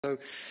So,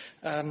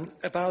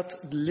 about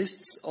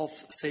lists of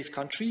safe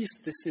countries,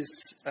 this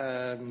is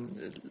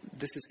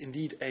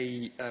indeed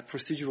a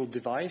procedural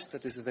device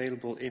that is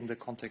available in the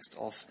context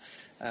of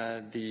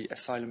the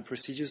Asylum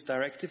Procedures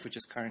Directive, which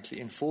is currently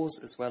in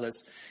force, as well as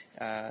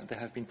there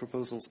have been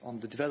proposals on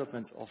the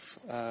developments of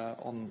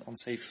on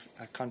safe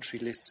country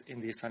lists in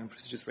the Asylum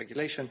Procedures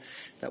Regulation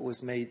that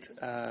was made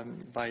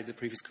by the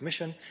previous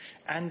Commission,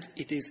 and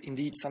it is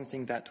indeed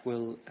something that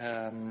will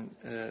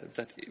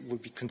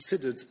be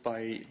considered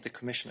by the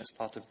Commission as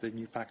part of the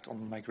new Pact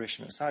on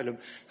Migration and Asylum.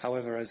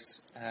 However, as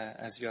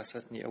you are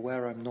certainly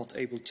aware, I'm not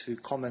able to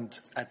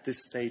comment at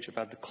this stage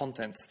about the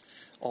contents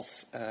of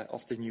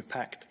the new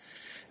Pact.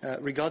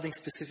 Regarding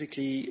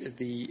specifically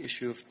the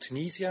issue of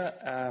Tunisia,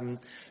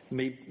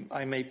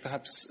 I may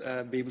perhaps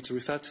be able to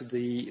refer to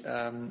the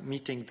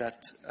meeting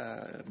that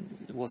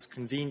was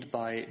convened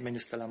by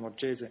Minister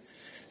Lamorgese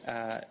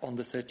on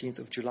the 13th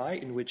of July,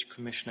 in which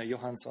Commissioner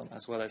Johansson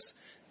as well as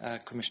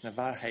Commissioner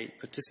Varhey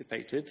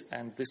participated,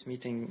 and this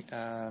meeting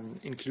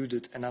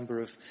included a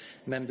number of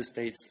member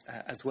states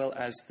as well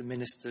as the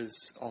ministers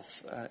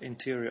of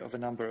interior of a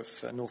number of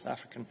North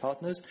African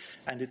partners,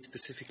 and it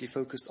specifically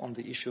focused on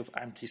the issue of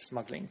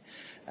anti-smuggling.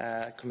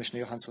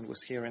 Commissioner Johansson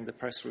was here in the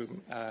press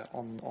room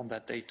on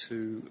that day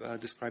to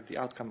describe the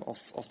outcome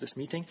of this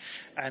meeting,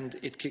 and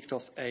it kicked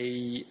off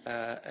a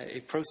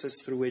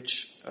process through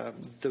which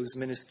those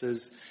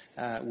ministers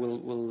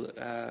will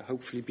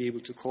hopefully be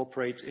able to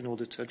cooperate in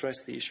order to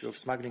address the issue of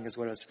smuggling as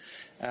well as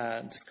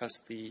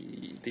discuss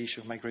the issue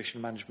of migration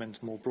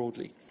management more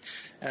broadly.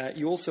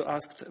 You also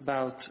asked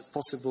about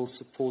possible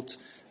support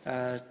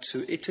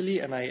to Italy,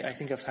 and I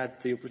think I've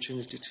had the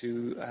opportunity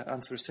to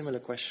answer a similar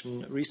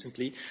question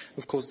recently.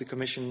 Of course, the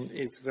Commission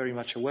is very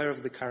much aware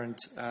of the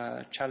current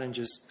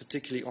challenges,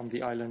 particularly on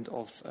the island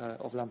of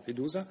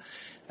Lampedusa,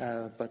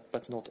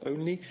 but not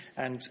only,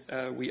 and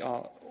we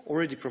are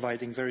already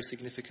providing very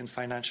significant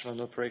financial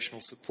and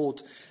operational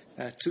support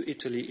to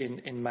Italy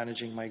in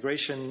managing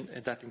migration.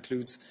 That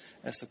includes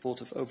support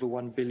of over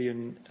 €1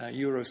 billion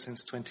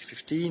since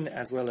 2015,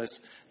 as well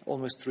as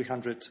almost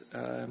 300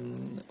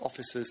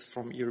 officers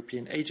from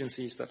European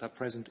agencies that are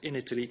present in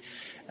Italy.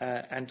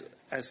 And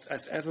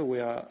as ever,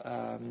 we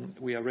are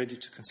ready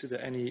to consider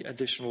any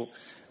additional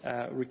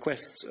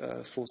requests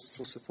for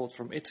support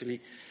from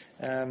Italy.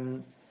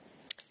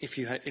 If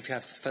you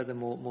have further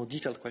more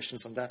detailed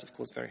questions on that, of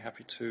course, very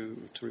happy to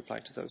reply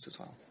to those as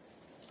well.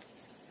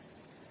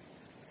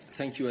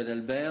 Thank you,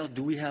 Adalbert.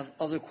 Do we have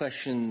other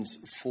questions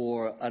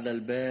for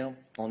Adalbert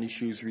on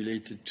issues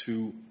related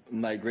to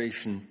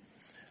migration,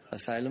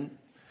 asylum?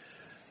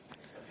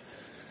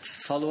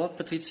 Follow-up,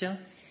 Patricia?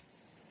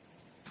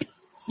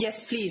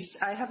 Yes, please.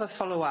 I have a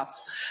follow-up.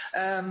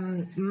 I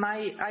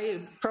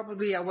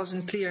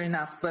wasn't clear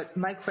enough, but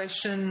my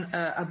question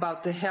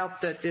about the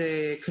help that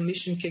the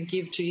Commission can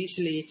give to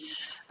Italy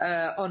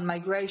on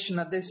migration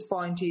at this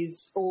point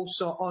is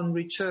also on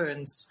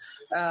returns.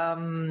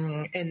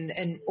 And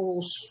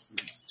also,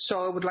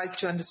 so I would like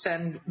to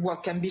understand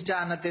what can be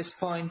done at this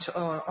point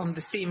on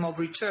the theme of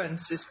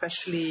returns,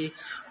 especially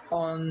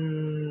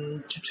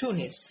to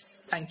Tunis.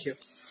 Thank you.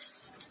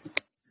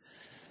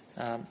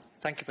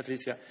 Thank you,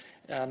 Patricia.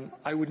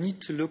 I would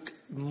need to look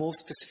more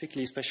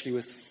specifically, especially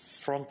with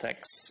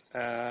Frontex,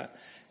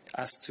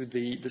 as to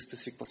the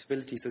specific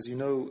possibilities. As you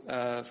know,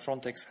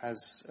 Frontex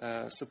has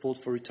support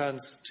for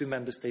returns to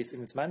member states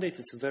in its mandate.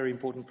 It's a very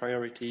important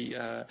priority,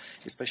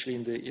 especially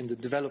in the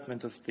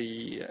development of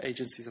the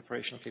agency's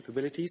operational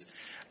capabilities.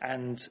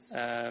 And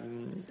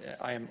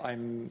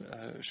I'm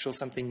sure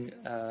something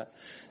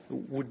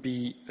would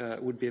be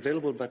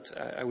available, but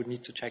I would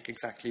need to check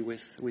exactly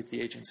with the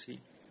agency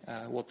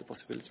what the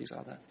possibilities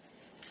are there.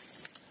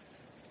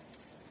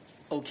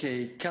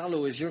 Okay,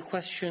 Carlo, is your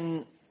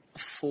question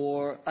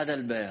for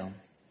Adalbert?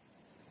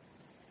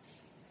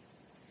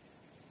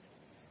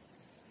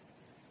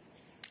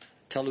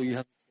 Carlo, you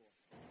have.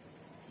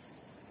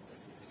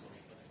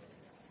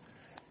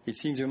 It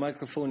seems your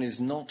microphone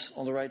is not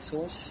on the right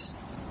source.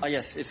 Ah,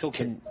 yes, it's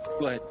okay.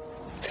 Go ahead.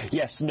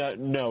 Yes,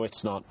 no,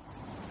 it's not.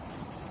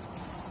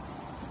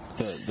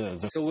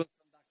 So we'll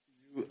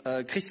come back to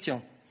you,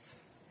 Christian.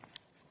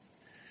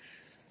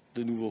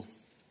 De nouveau.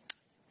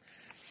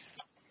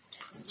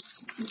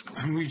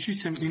 Oui,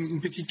 juste une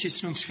petite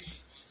question.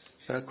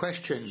 A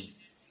question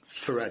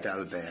for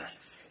Adalbert.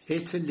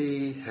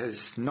 Italy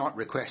has not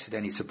requested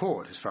any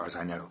support, as far as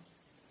I know.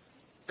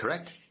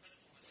 Correct?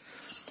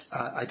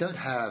 I don't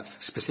have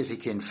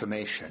specific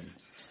information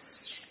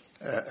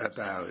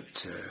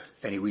about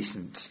any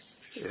recent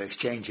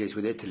exchanges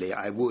with Italy.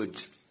 I would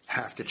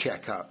have to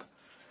check up.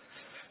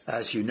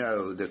 As you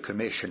know, the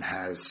Commission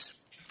has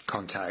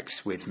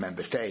contacts with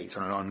member states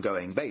on an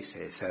ongoing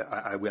basis.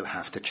 I will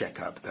have to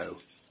check up, though.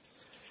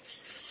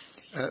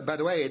 By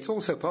the way, it's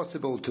also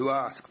possible to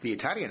ask the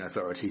Italian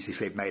authorities if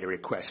they've made a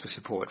request for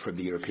support from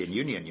the European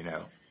Union, you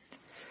know.